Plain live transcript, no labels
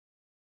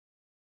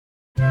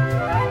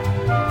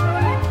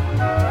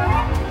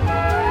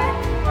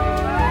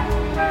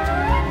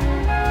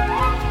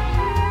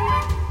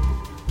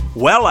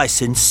Well, I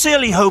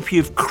sincerely hope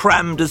you've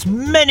crammed as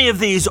many of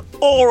these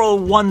oral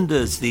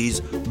wonders, these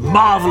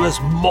marvellous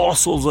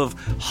morsels of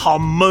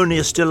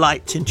harmonious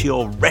delight into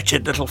your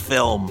wretched little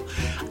film,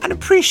 and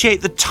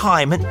appreciate the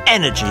time and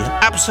energy and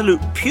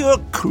absolute pure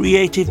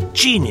creative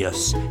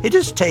genius it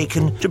has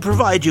taken to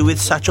provide you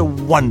with such a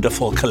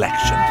wonderful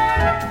collection.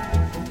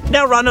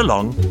 Now run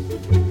along.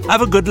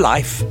 Have a good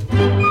life.